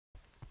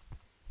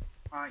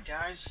Alright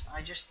guys,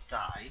 I just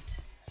died,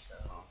 so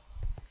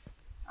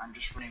I'm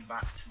just running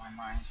back to my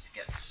mines to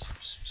get some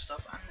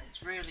stuff, and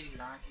it's really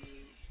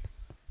laggy.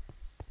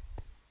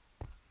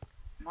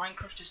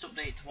 Minecraft just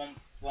updated to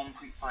 1.5.1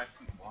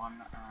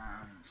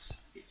 and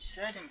it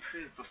said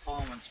improved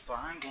performance, but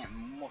I'm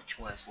getting much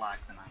worse lag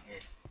than I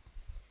did.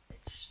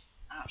 It's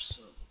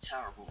absolutely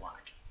terrible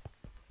lag.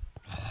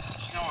 You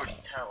can already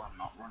tell I'm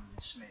not running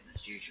as smooth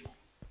as usual.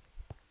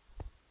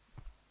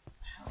 What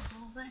the hell is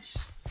all this?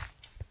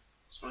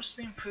 It's supposed to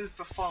be improved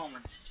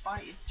performance, it's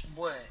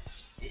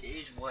worse. It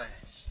is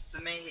worse. For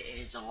me it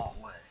is a lot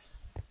worse.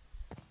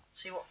 Let's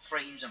see what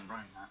frames I'm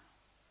running at.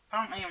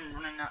 Apparently I'm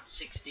running at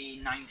 60,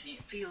 90,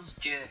 it feels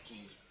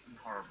jerky and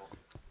horrible.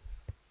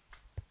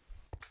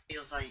 It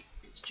feels like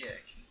it's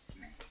jerky to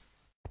me.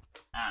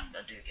 And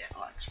I do get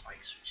lag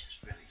spikes, which is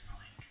really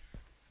annoying.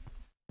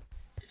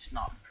 It's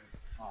not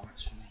improved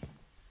performance for me.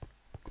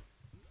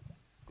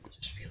 It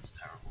just feels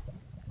terrible.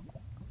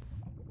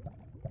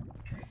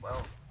 Okay,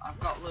 well, I've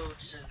got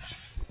loads of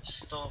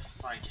stuff,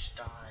 I just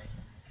died.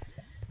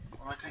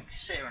 Well, I can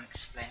sit here and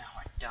explain how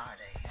I died,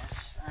 I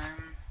guess.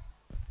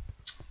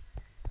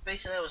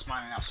 Basically I was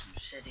mining out some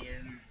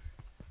obsidian,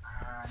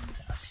 and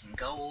I seen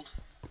gold.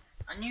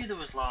 I knew there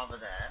was lava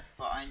there,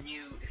 but I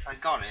knew if I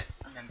got it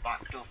and then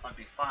backed up I'd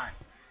be fine.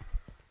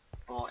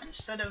 But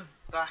instead of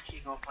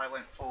backing up I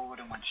went forward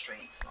and went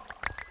straight into the lava.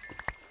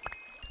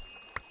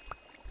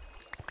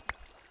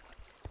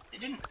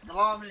 The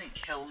lava didn't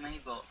kill me,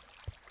 but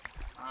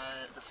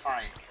the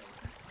fire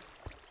killed me.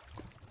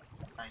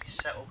 I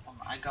set up on,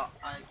 I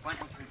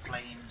went up in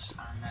flames,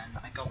 and then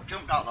I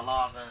jumped out of the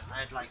lava.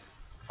 I had like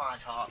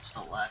 5 hearts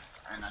still left,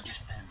 and I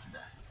just burned to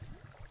death.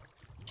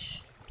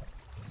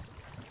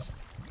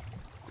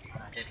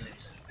 And I did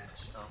lose a bit of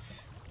stuff.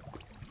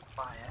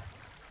 Fire.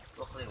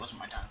 Luckily it wasn't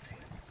my damn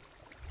thing.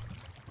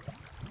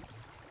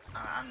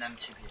 And them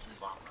 2 pieces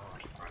of armor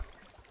already broke.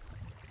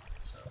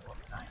 So what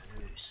did I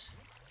lose?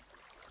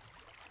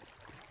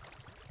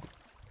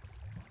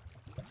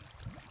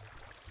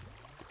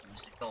 It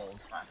was the gold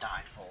that I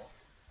died for.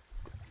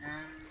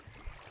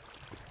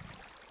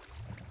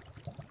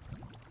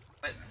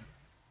 Equipment.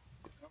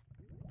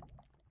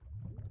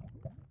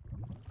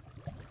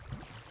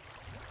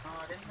 Oh,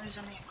 I didn't lose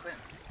any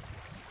equipment.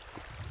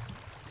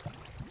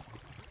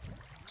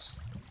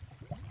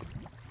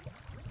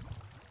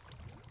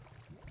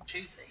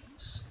 2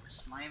 things, because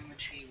my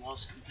inventory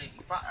was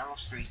completely flat. I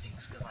lost 3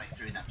 things because I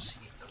threw them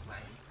seeds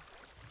away.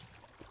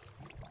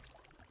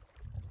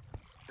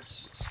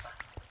 Just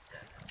stuck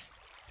there.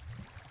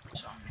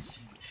 So I'm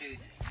missing 2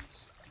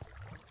 things.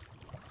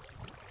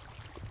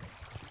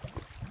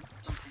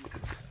 Something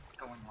could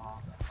go in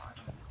lava, but I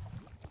don't know.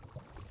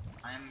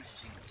 I am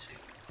missing 2.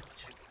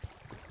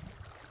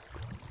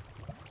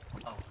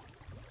 Oh.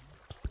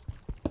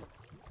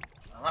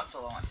 Well, that's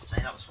all I wanted to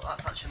say.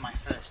 That's actually my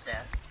first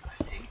death,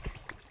 I think.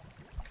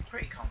 I'm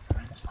pretty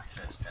confident it's my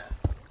first death.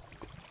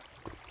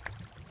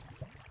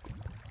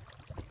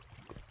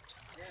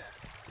 Yeah.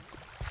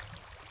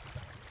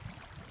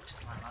 It's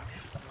my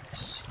life.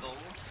 It's gold.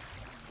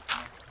 I'm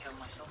gonna kill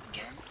myself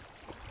again.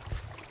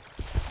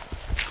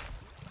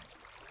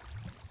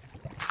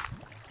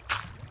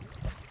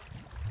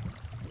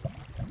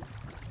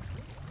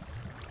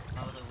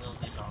 Oh, there will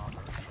be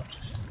lava.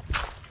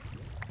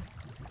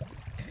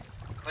 Okay.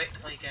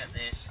 Quickly get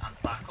this and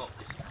back up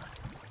this time.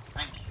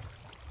 Thank you.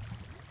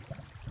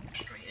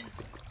 Straight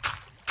into it.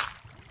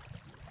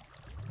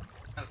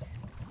 Okay.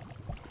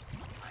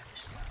 I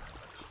just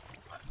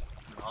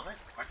lava?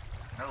 What?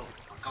 No,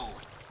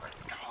 gold. What?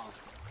 Gold.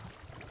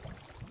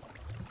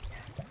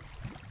 Yeah.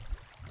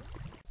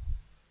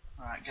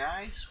 Alright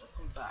guys,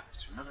 welcome back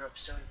to another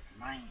episode of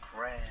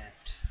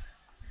Minecraft.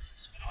 This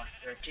is part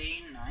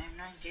 13, I'm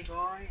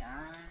NinetyBoy,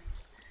 and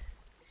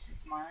this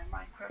is my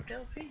Minecraft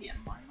LP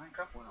and my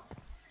Minecraft world.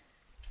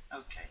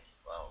 Okay,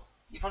 well,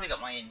 you probably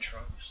got my intro,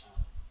 so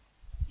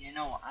you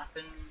know what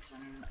happened,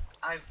 and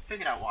I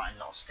figured out why I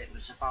lost. It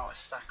was about a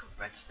stack of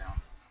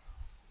redstone.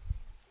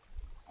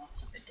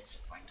 That's a bit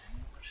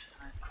disappointing, but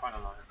I had quite a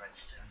lot of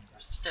redstone,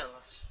 but still,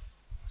 that's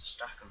a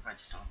stack of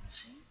redstone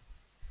missing.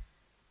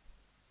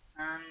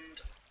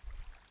 And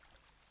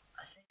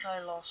I think I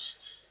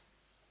lost.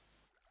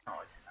 No,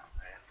 I didn't.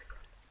 I have to go.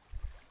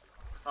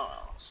 I thought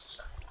I lost a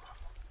second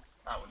one.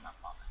 That wouldn't have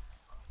bothered.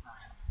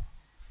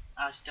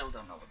 I still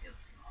don't know what the other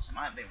thing was. It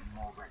might have been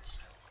more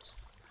redstone.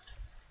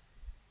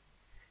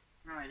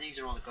 Right, these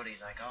are all the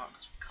goodies I got.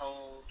 Some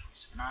coal,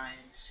 27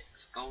 iron,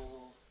 6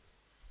 gold,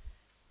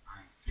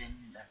 9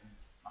 flint, 11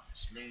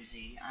 lapis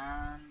lazuli,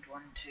 and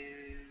 1,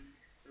 2,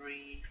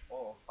 3,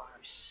 4, 5,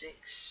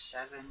 6,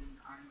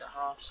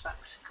 7.5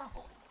 stacks of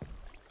cobble.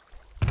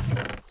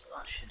 So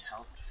that should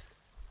help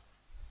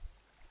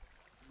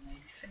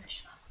maybe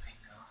finish that thing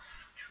off,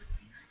 which would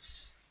be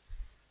nice.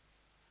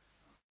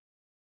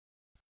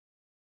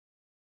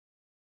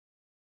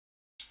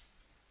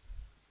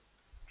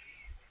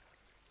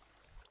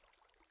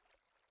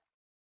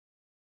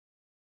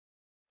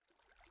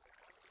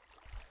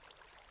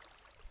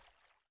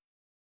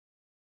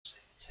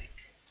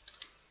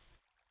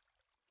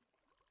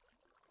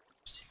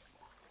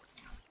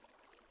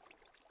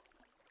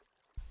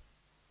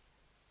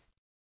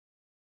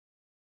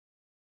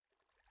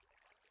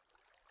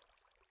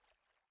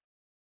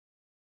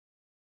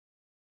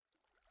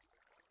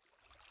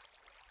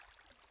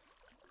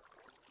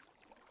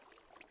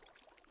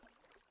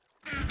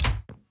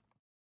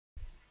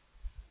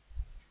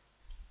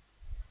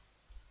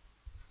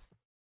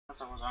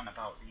 was on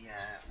about the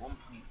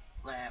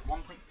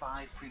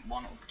 1.5.1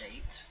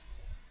 update.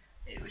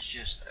 It was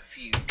just a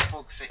few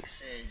bug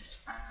fixes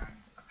and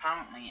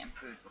apparently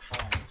improved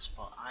performance,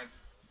 but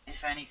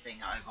if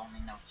anything, I've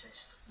only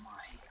noticed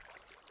my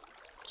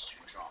to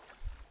drop.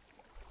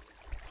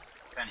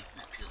 If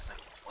anything, it feels like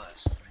it's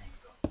worse to me,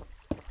 but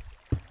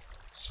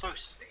it's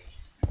supposed to be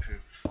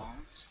improved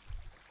performance.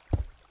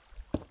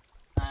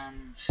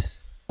 And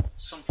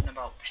something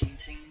about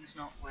paintings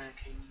not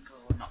working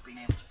or not being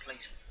able to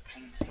place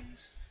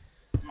paintings.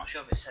 I'm not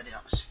sure if it said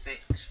that was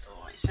fixed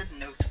or it said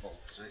notable,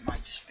 so it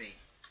might just be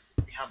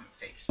they haven't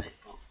fixed it,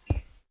 but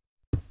you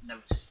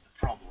noticed the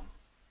problem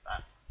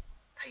that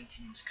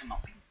paintings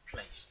cannot be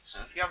placed. So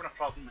if you're having a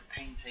problem with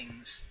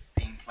paintings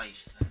being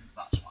placed, then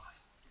that's why.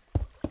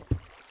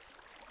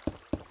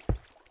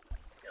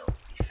 It'll be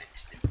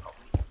fixed in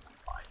probably 5.2.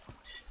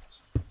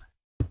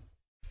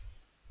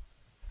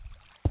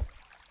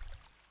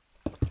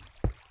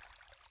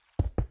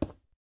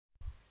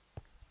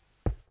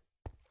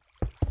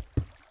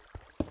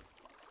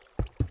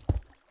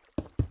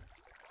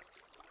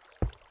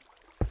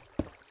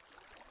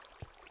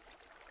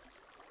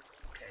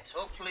 Okay, so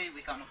hopefully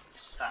we got enough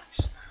stacks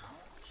now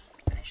to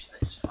finish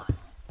this finally.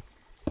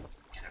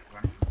 Get it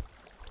running.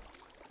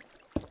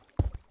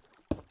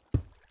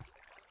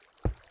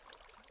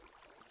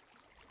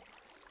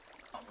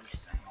 Not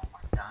wasting all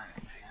my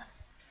diamonds yet.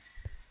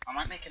 I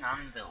might make an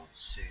anvil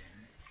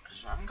soon,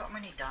 because I haven't got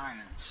many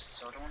diamonds,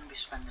 so I don't want to be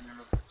spending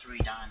another 3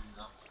 diamonds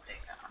on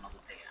another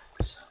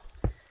pickaxe. So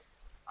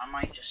I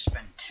might just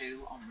spend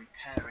 2 on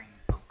repairing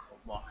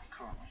what I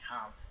currently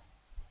have,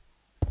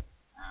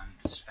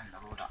 and spend a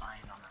load of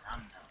iron on an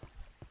anvil.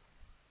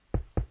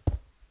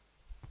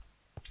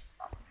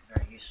 That would be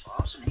very useful. I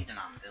also need an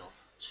anvil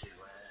to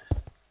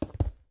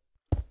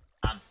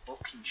add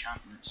book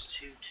enchantments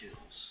to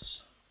tools.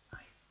 So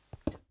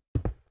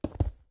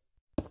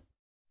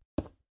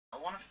I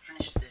want to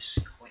finish this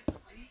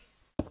quickly.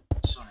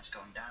 The sun is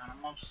going down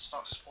and mobs will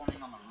start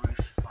spawning on the roof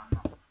if I'm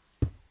not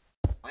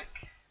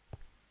quick.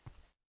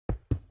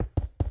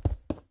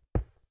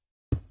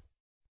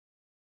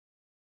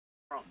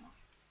 Problem.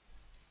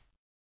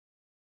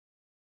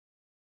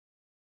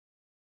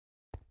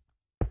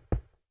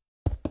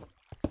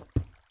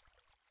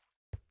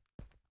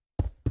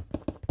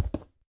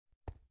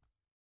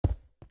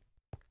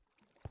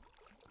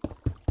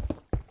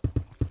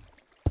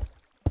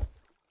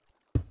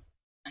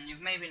 And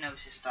you've maybe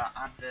noticed that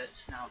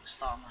adverts now at the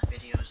start of my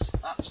videos.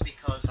 That's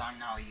because I'm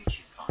now a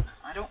YouTube partner.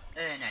 I don't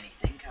earn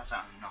anything as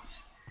I'm not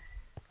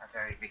a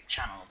very big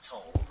channel at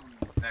all. I'm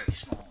a very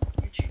small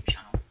YouTube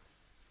channel.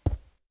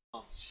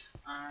 But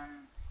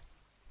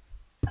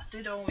I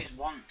did always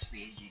want to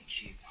be a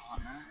YouTube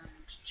partner,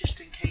 and just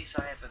in case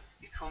I ever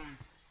become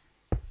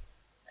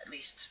at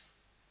least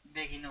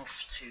big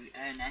enough to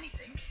earn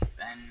anything,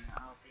 then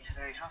I'll be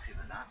very happy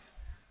with that.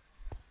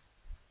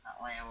 That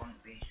way I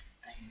won't be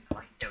paying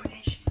like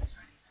donations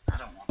or anything. I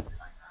don't want to be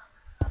like that.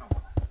 I don't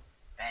want to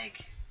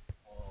beg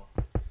or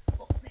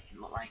make it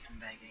look like I'm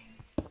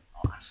begging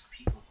or ask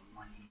people for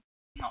money.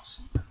 Not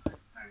something I'm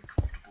very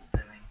comfortable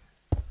doing.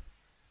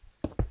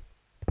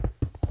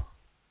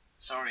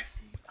 Sorry if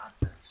the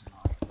adverts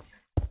annoy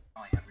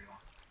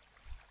everyone.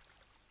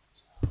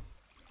 So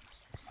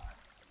it's not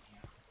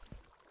here.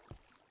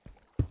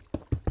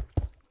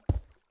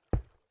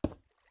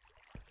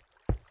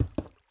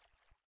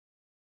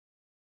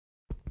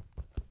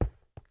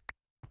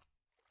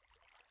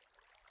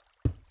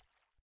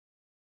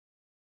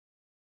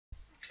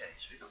 Okay,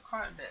 so we've got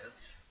quite a bit of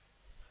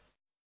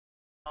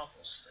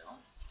marble still.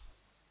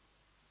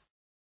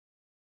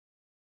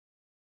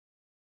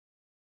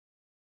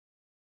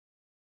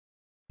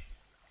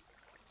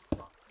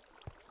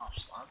 Half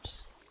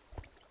slabs.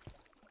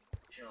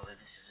 Surely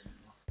this isn't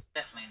enough.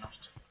 Definitely enough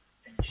to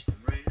finish the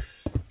roof.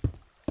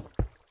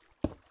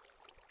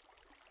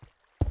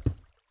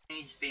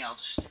 Need to be able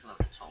to stick a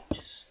load of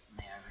torches in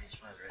the areas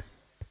where there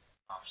isn't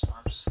half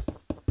slabs.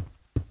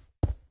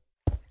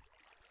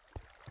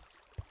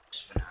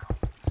 Just for now,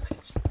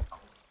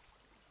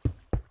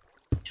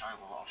 which I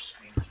will off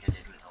screen like I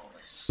did with all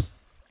this.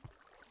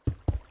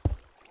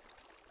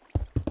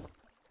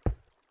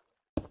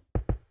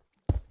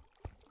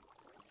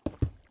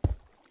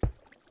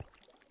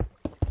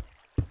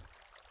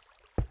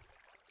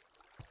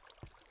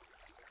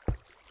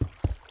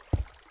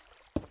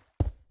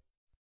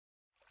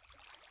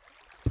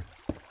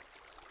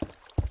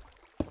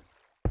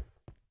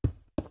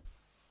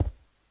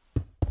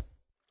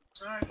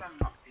 Sorry if I'm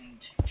not being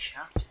too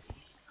chatty.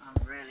 I'm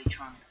really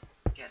trying to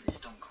get this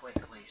done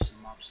quickly so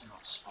mobs are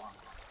not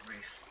spawning off the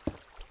roof.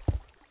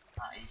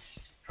 That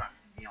is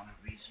practically the only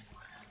reason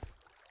why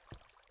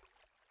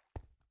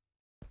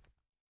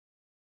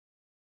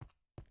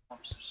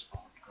mobs have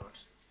spawned good.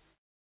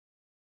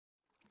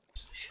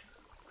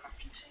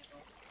 Crafting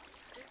table.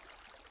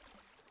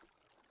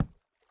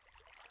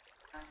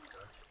 And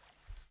good.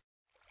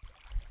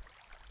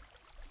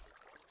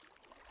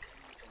 Can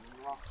make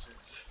a lot of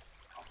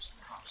pops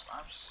and half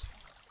slabs.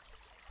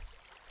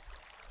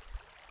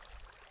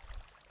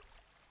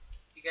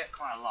 You get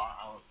quite a lot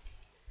out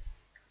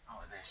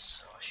out of this,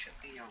 so I should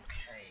be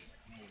okay.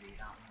 Maybe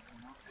that will be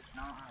enough. If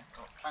not, I've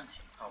got plenty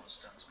of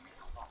cobblestones and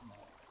maybe a lot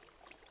more.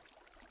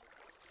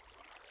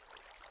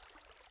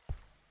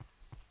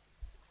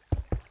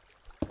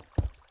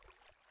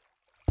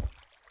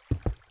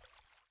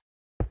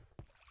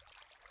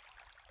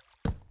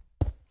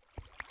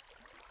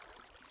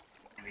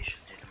 Maybe we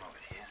should do them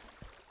over here.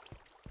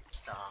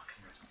 It's dark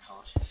and there's no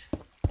torches.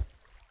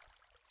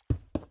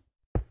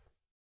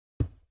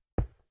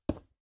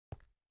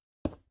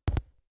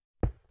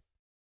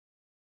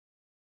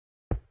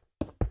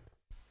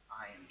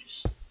 I am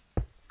just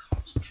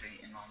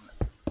concentrating on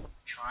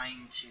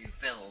trying to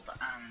build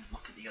and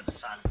look at the other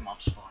side of the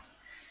mob spawn,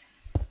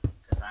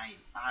 because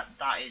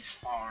that is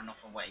far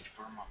enough away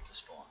for a mob to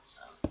spawn,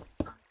 so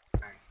I'm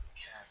very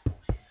careful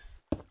here.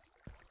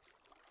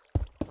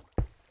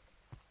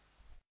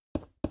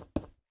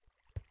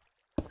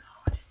 No,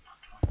 I did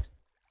not want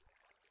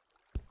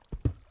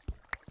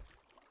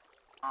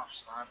half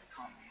slab. It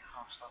can't be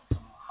half slab to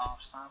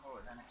half slab,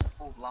 or then it's a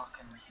full block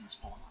and we can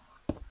spawn on that.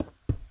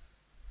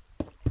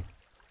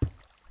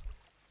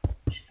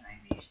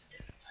 Maybe use the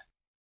different type.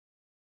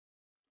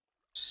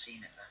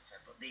 Seen it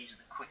better, but these are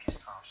the quickest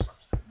half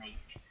slabs that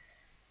make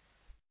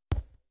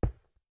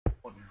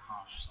wooden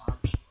half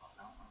slabs. I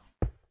don't know.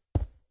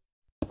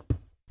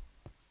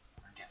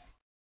 I get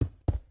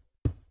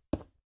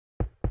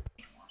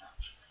wood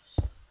actually.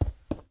 So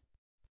I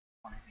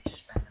want to be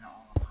spending it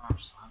all on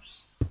half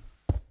slabs.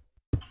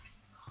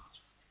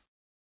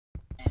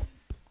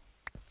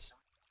 So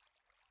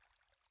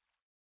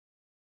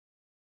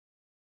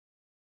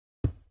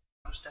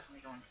I was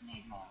definitely going to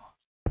need more.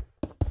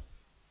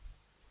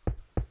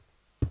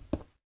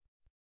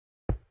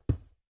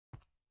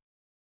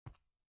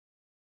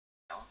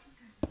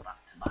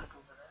 Back to back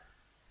over there.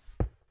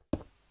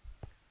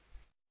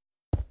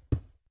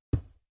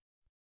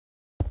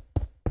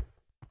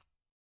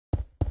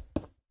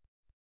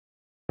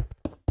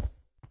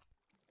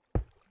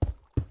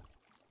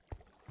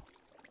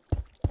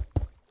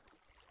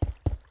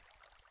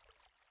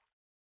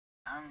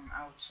 I'm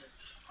out of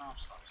half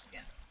slabs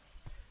again.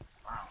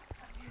 Wow,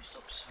 I've used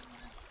up so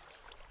many.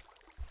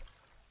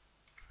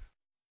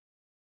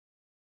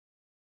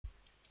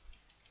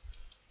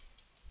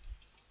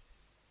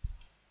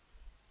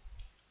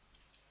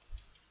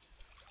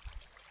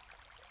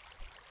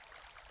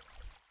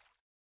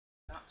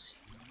 That's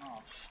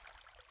enough.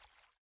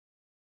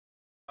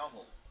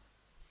 Double.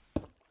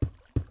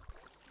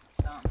 It's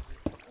starting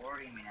to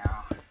worry me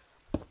now.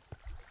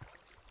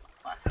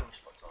 I feel it's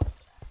put off.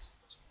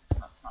 It's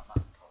not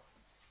that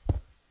important.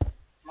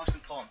 The most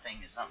important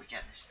thing is that we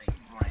get this thing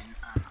running,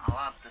 and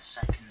I'll add the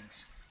second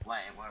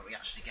layer where we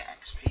actually get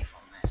XP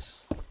from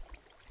this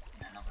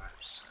in another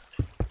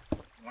episode.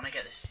 We want to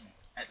get this thing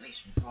at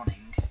least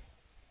running,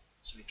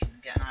 so we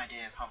can get an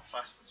idea of how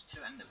fast there's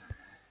two Endermen.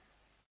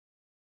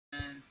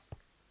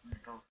 They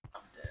both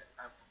have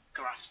a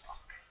grass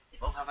block. They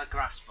both have a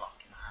grass block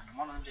in hand, and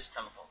one of them just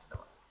teleported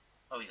away.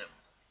 Oh, he's over.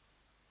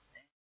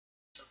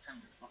 So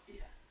tempted to look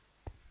here.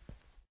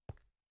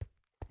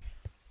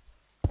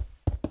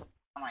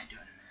 I might do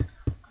it in a minute.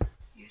 I'm gonna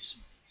use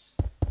some of these.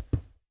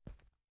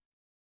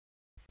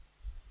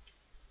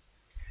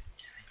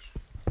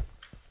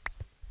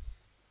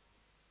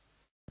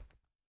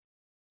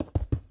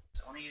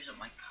 So I want to use up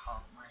my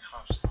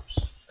half slabs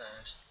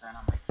first, then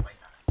I might play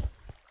that.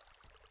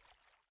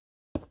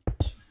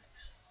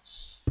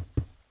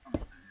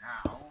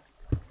 Now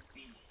would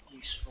be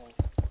useful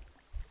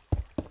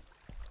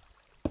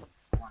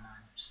when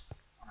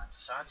I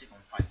decide to go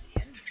and fight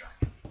the Ender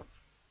Dragon.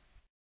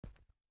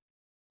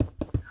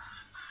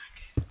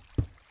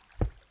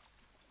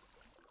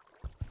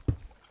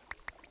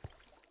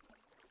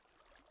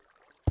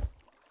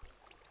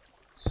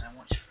 So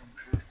much for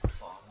improved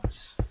performance.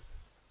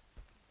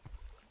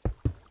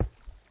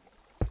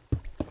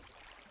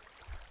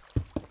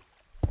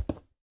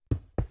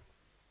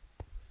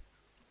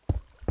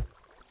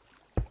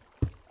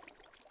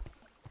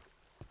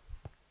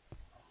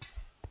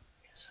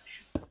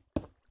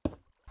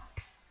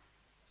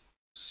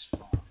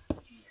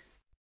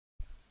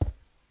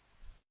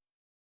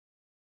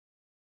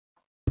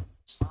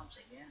 Slabs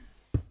again.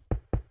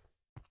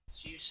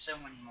 Let's use so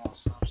many more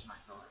slabs than I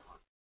thought it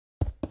would.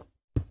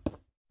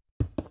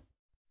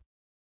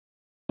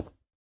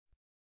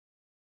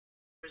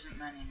 There isn't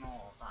many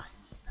more of that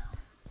in it now.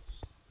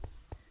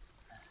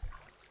 That's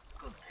a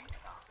good thing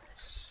about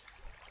this.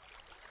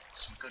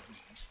 Some good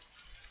news.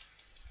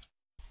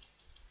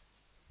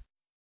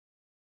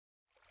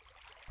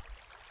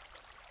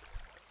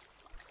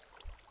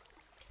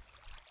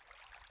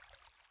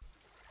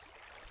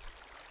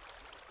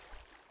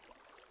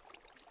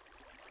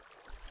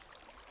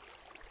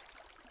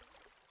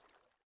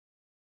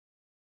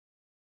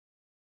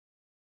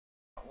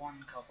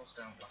 One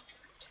cobblestone block.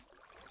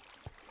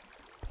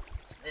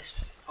 This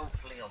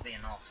hopefully will be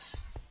enough.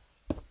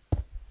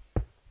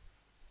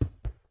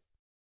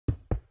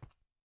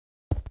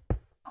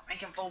 Not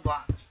making full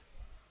blocks.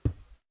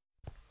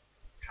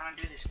 Trying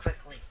to do this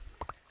quickly.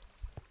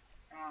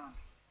 Come on.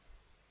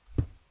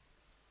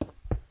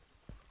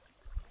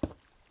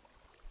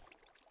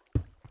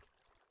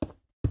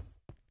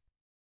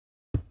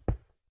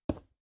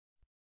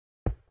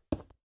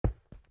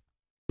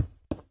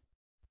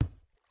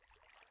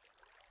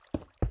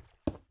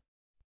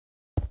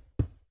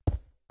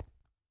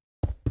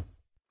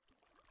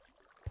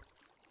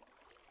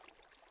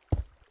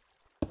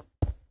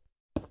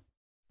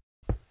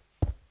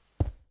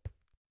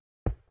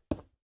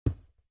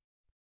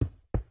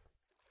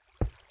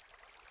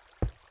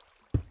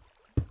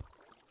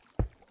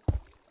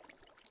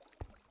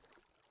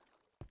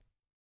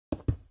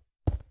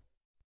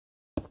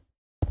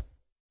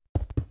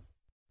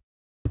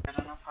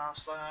 half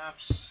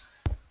slabs.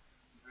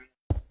 Really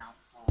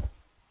helpful.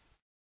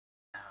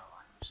 No,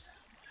 I understand.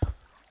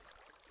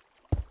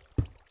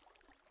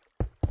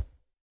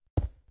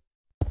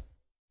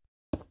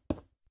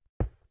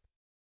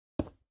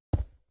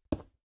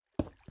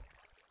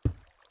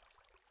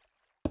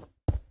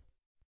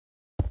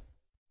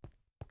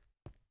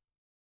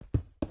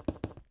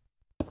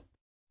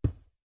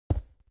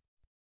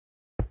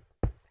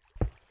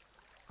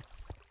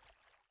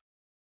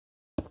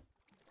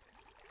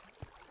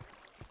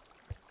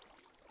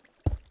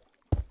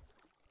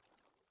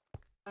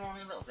 I'm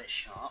only a little bit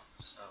short,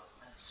 so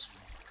let's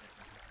make good.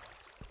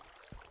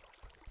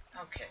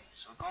 Okay,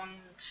 so we're going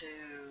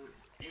to...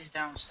 Is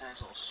downstairs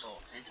all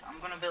sorted?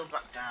 I'm going to build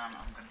back down.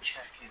 I'm going to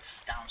check if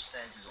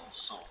downstairs is all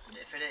sorted.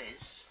 If it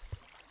is,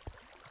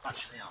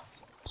 actually I'll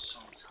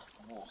sort out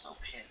the walls up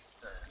here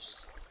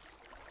first.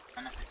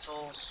 And if it's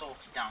all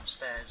sorted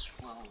downstairs,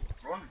 we'll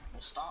run.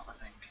 We'll start, I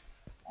think,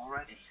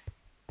 already.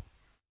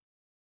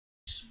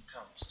 Some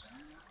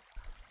cobblestone.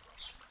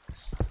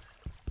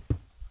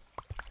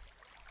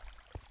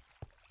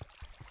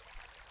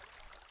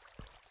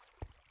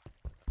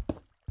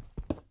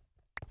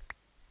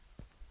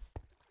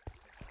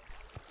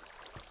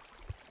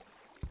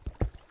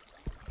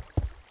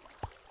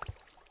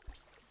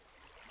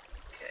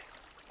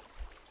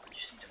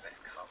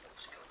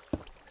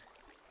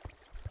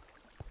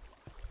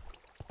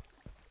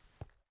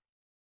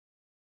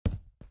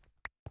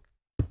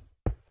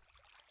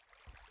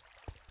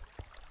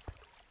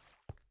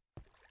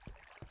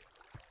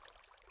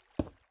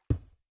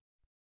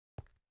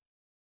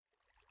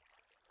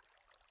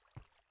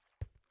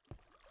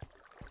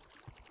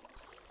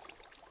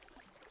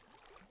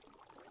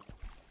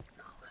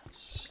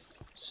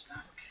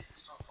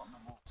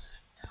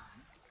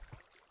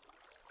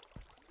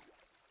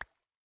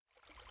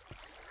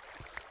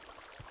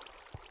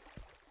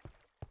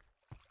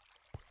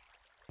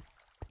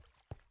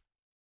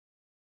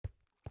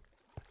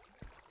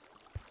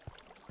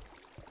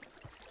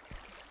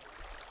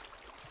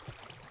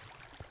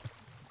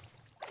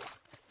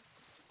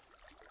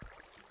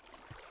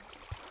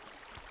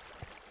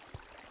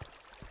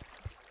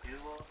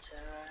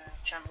 Water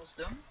channels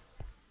done.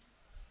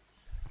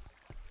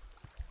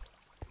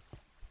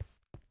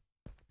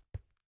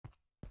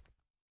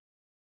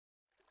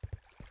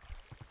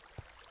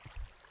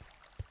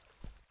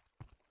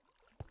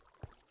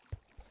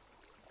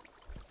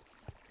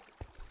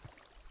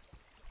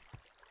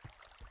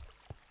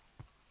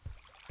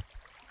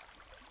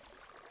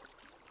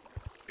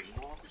 Three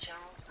water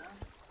channels done.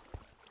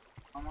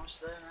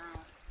 Almost there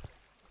now.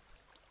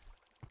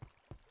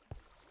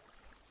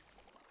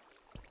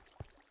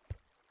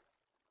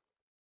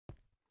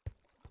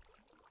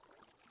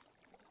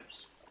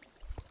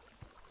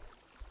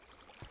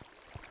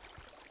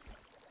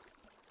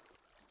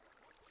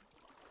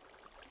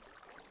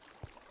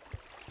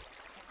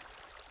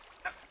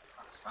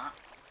 That.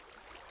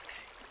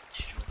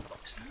 Destroy the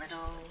box in the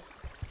middle.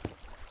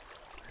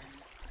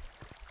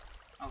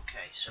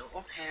 Okay, so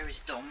up here is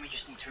done. We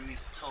just need to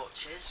remove the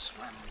torches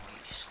when we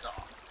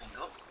start thing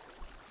up.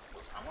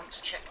 I want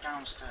to check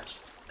downstairs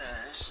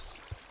first.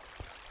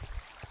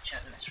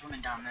 Check that it's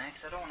running down there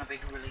because I don't want a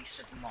big release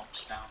of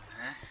mobs down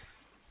there.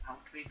 That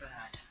would be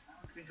bad.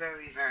 That would be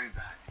very, very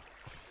bad.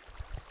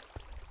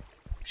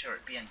 I'm sure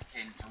it'd be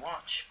entertaining to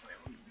watch, but it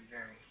wouldn't be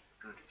very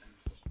good for me.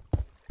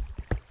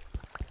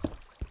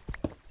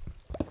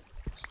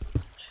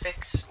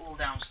 Fix all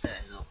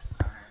downstairs up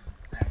and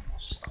then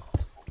we'll start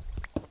up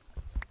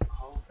the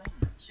whole thing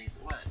and see if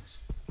it works.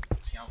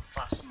 See how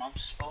fast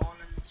mobs spawn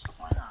and stuff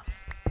like that.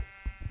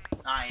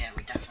 Ah yeah,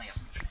 we definitely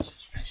haven't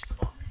finished the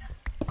bottom yet.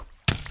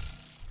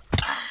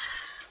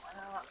 Where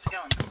did that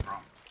skeleton come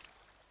from?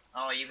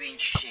 Oh, you're being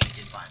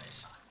shaded by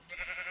this.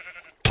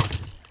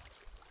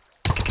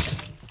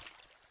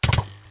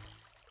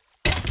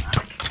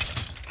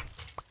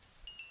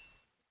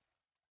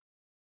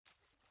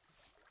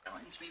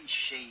 Skeleton's being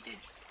shaded.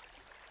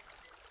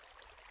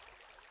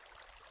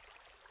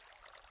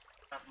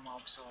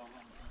 Mobs all on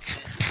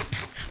it.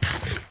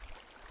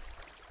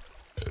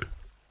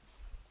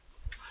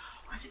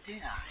 Why does it do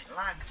that? It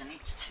lags and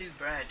eats 2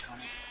 bread when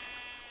it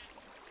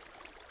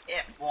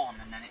ate 1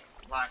 and then it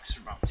lags for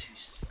about 2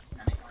 and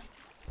then it like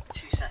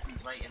 2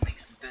 seconds later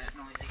makes the bird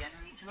noise again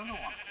and eats another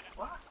one.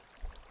 What?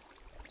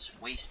 It's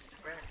wasted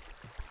bread.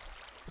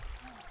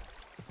 Oh.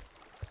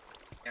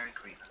 Very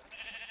creepy.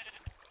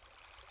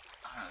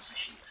 Oh no, it's a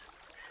sheep.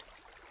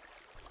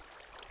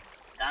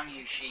 Damn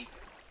you sheep.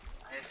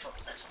 I heard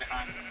footsteps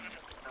behind me.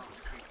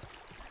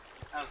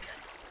 Okay.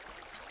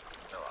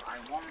 So I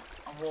want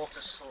a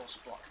water source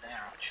block there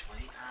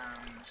actually,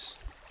 and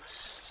a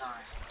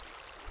sign.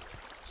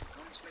 So I'm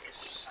going to make a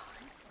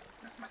sign.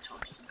 That's my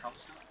torches and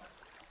cobblestone.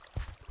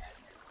 Yeah.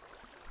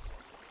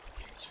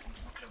 Okay, so we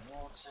can look at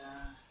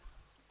water.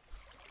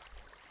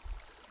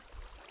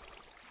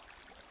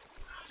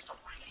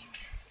 Stop lagging.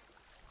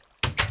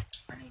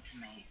 I need to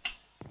make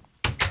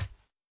a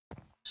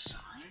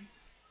sign.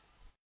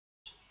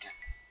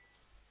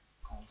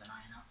 Golden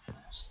iron out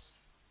first.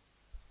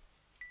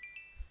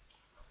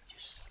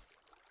 Just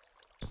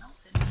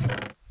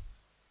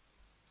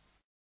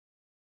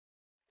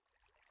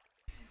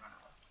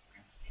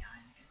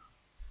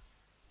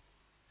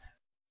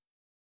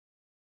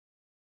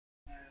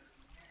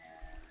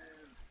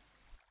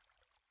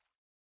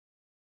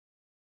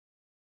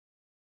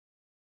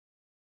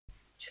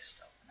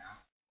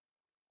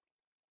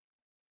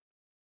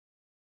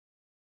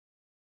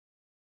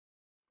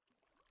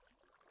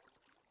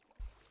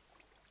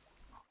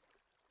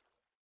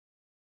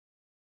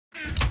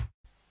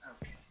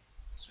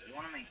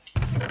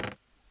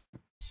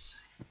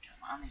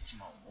I need some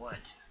more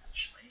wood,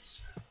 actually.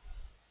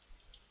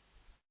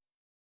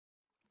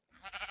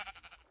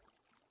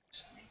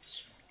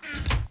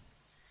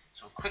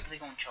 So quickly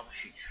go and chop a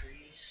few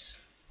trees.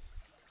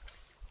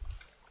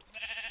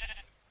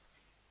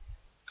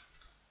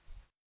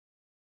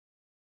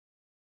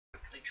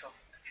 Quickly chop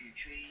a few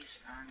trees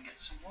and get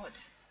some wood.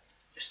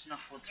 Just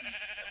enough wood to make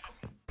a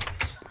couple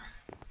of sign.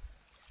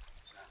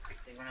 So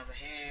quickly run over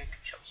here,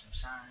 chop some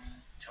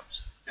sign, chop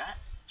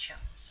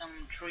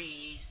some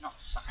trees, not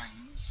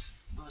signs.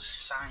 There's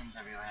signs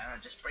everywhere, I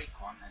just break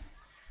one and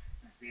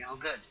it'll be all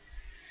good.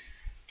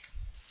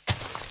 Got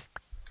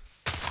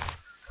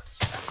a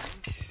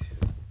sapling.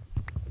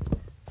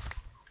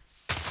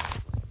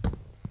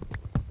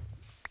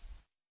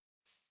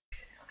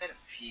 Okay, I'll get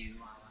a few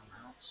while I'm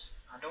out.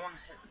 I don't want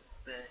to hit the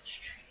birch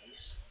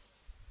trees.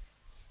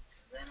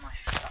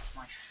 That's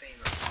my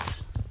favourite one,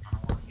 and I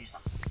want to use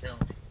that for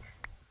building.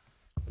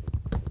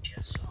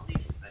 So I'll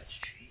leave the birch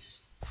trees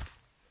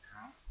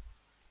now.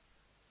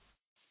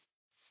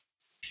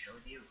 Show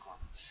the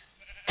ones.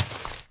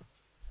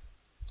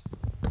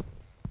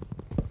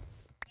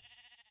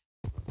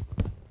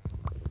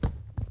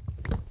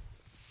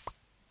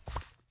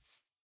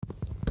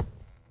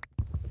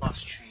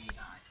 Last tree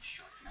that I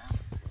destroyed now.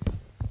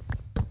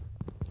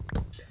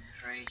 Sitting there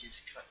for ages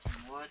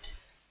collecting wood.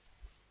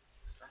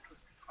 That would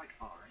be quite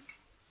boring.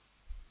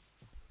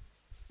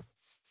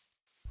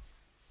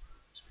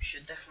 So we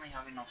should definitely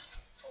have enough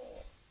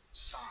for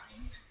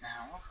sign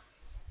now.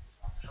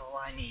 That's all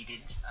I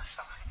needed, a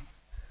sign.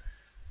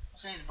 I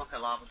also need a bucket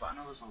of lava, but I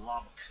know there's a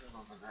lava pool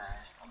over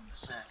there on the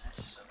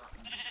surface, so that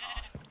won't be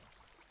hard.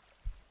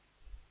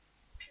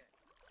 Okay.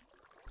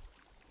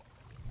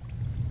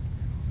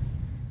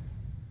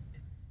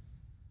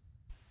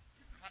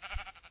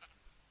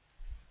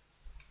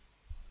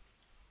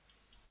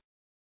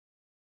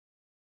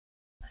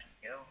 There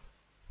we go.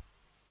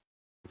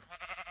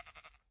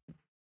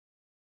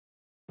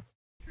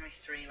 Give me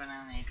 3 when I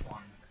need 1,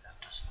 but that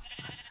doesn't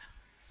matter.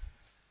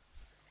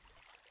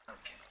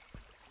 Okay.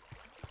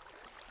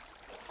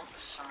 We'll put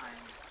the sign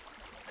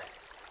there.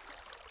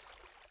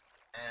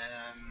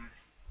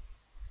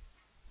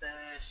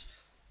 First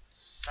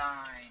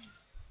sign.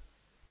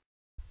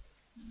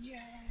 Yay!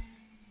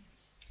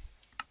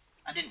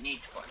 I didn't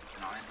need to put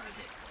anything on it, but I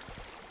did.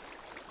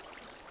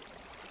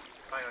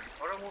 I already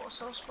put a water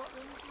source spot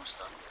there, must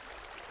have.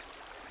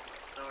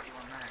 There's already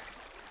one there.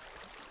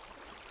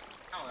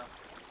 Oh well,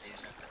 let's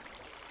use it.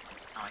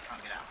 Now I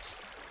can't get out.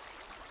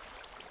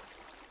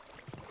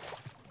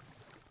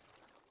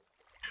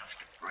 I have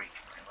to break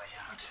my way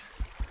out.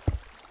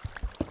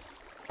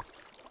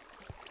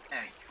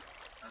 There we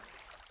go. Okay.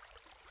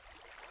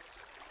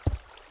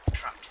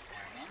 Trapped in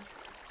there again.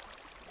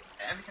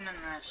 Everything in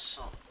there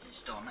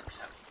is done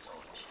except the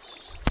torches.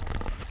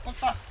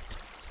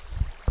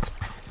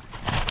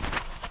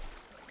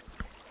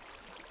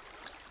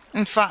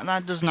 In fact,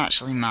 that doesn't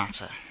actually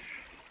matter.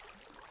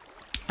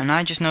 And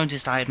I just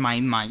noticed I had my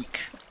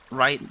mic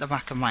right at the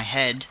back of my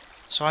head,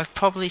 so I've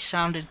probably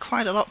sounded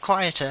quite a lot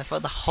quieter for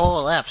the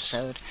whole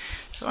episode.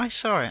 So I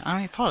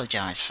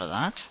apologise for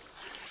that.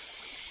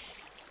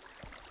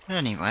 But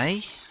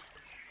anyway,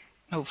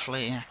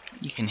 hopefully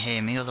you can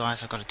hear me,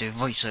 otherwise I've got to do a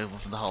voiceover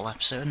for the whole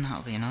episode and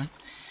that'll be annoying.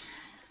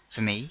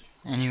 For me,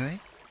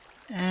 anyway.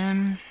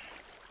 I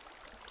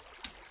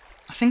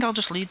think I'll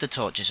just leave the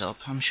torches up.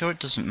 I'm sure it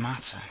doesn't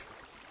matter.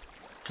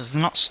 Because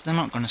they're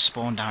not going to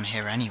spawn down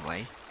here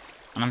anyway.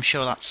 And I'm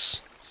sure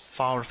that's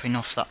far up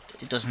enough that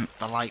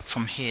the light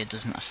from here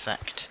doesn't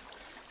affect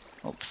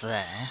up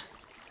there,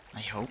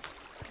 I hope.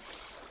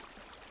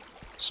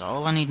 So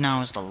all I need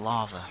now is the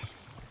lava.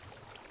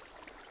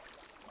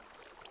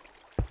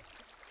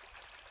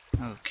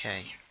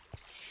 Okay.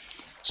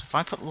 So if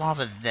I put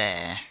lava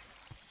there,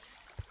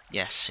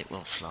 yes, it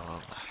will flow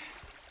over.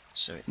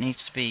 So it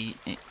needs to be,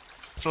 it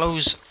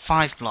flows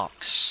 5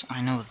 blocks,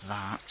 I know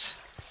that.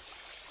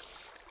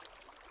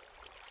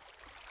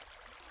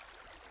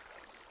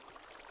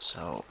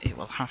 So it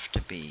will have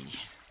to be,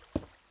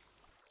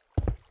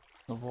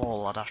 the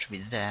wall would have to be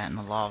there and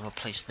the lava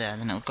placed there,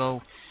 then it'll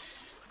go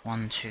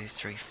 1, 2,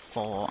 3,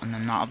 4, and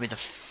then that'll be the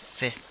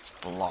 5th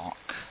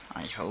block,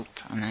 I hope,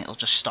 and then it'll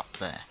just stop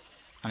there.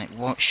 And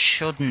it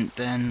shouldn't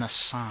burn the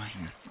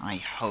sign, I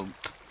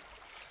hope.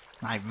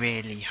 I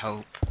really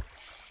hope.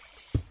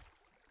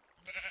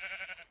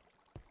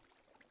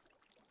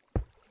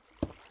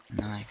 And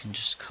then I can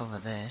just cover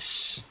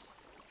this.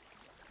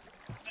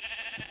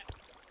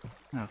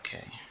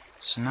 Okay,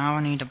 so now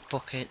I need a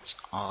bucket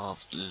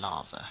of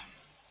lava.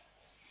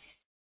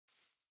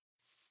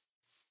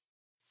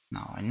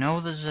 Now I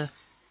know there's a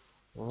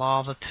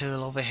lava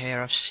pool over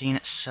here, I've seen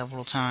it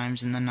several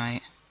times in the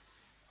night.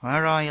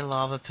 Where are you,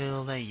 lava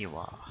pool? There you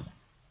are.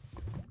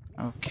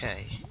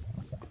 Okay.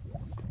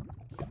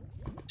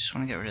 Just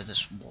want to get rid of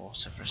this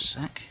water for a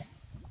sec.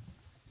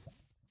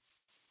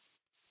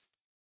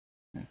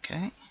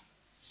 Okay.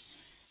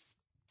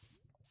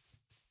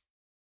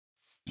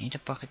 Need a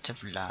bucket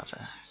of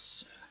lava.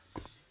 So,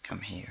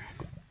 come here.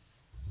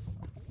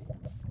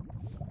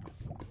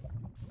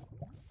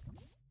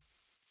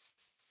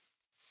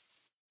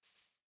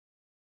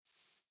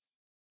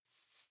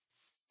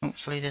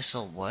 Hopefully this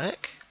will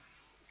work.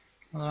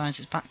 Otherwise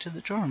it's back to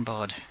the drawing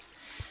board.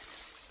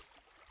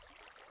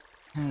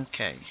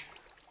 Okay.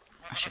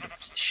 I shouldn't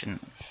have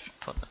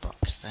put the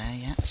box there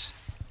yet.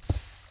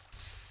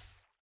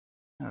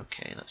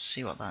 Okay, let's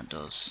see what that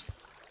does.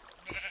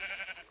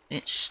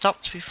 It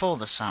stopped before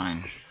the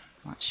sign.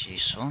 That's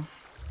useful.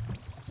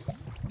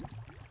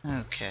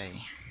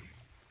 Okay.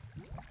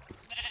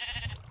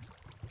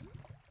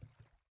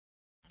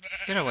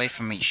 Get away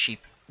from me,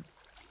 sheep.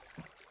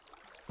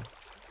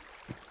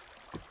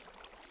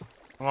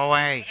 Go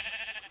away!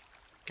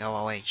 Go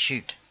away,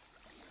 shoot.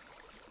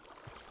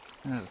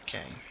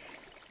 Okay.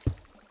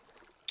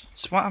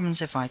 So what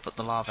happens if I put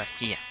the lava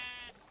here?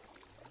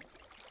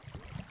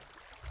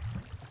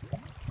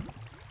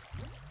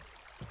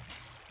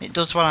 It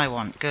does what I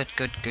want. Good,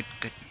 good, good,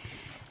 good.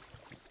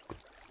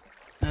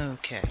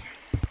 Okay.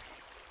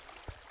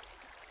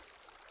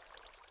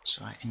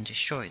 So I can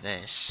destroy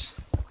this.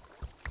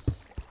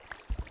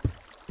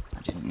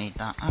 I didn't need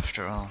that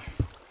after all.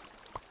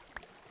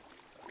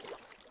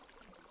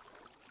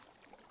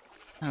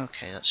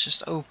 Okay, let's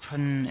just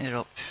open it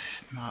up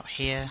about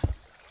here.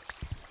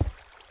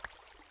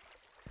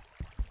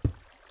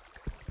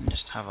 And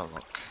just have a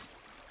look.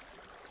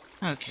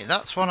 Okay,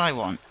 that's what I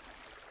want.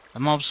 The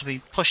mobs will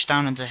be pushed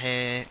down into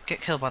here, get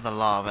killed by the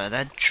lava.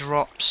 Their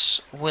drops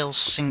will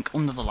sink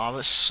under the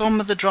lava. Some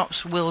of the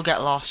drops will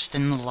get lost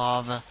in the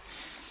lava,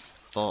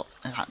 but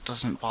that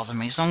doesn't bother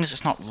me. As long as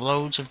it's not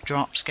loads of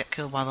drops get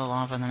killed by the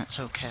lava, then it's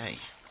okay.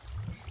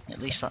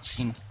 At least that's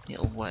seen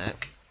it'll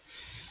work.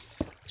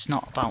 It's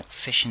not about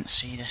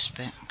efficiency, this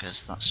bit,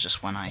 because that's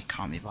just when I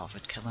can't be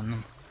bothered killing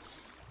them.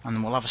 And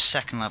then we'll have a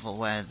second level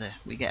where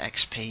we get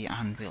XP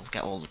and we'll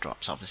get all the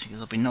drops, obviously, because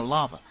there'll be no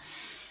lava.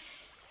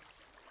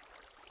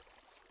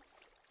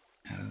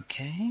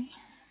 Okay.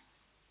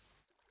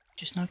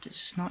 Just notice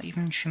it's not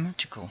even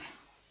symmetrical.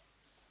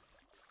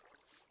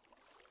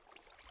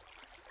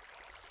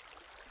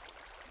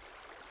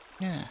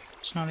 Yeah,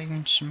 it's not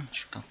even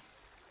symmetrical.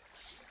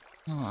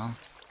 Oh well.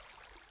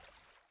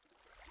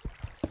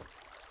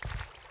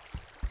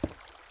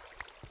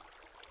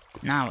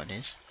 Now it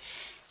is.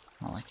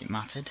 Not like it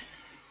mattered.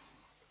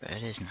 But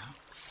it is now.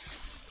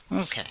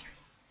 Okay.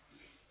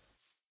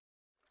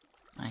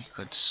 I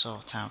could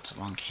sort out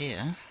along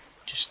here.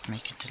 Just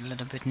make it a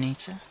little bit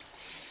neater.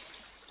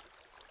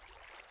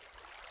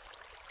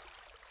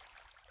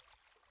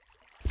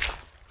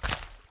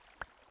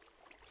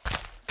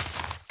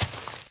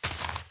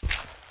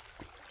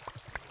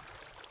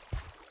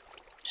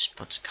 Just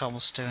put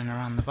cobblestone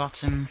around the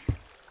bottom.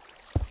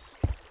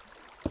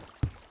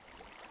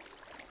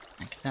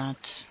 Like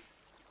that.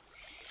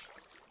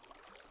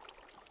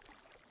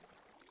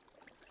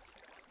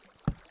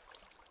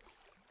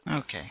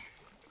 Okay.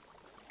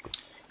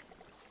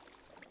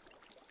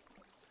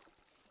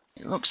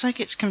 It looks like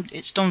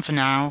it's done for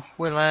now.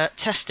 We'll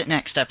test it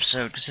next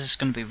episode because this is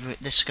going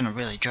to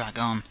really drag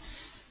on.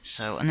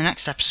 So in the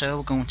next episode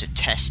we're going to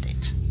test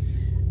it.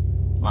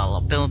 Well,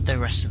 I'll build the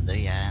rest of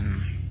the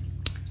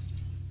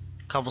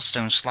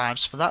cobblestone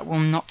slabs, but that will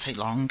not take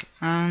long.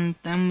 And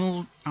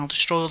then I'll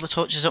destroy all the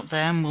torches up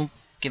there and we'll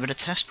give it a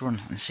test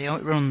run and see how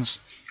it runs.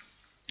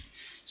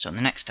 So in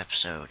the next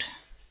episode,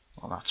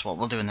 well, that's what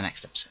we'll do in the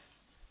next episode.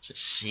 So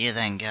see you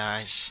then,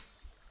 guys.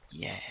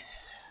 Yeah.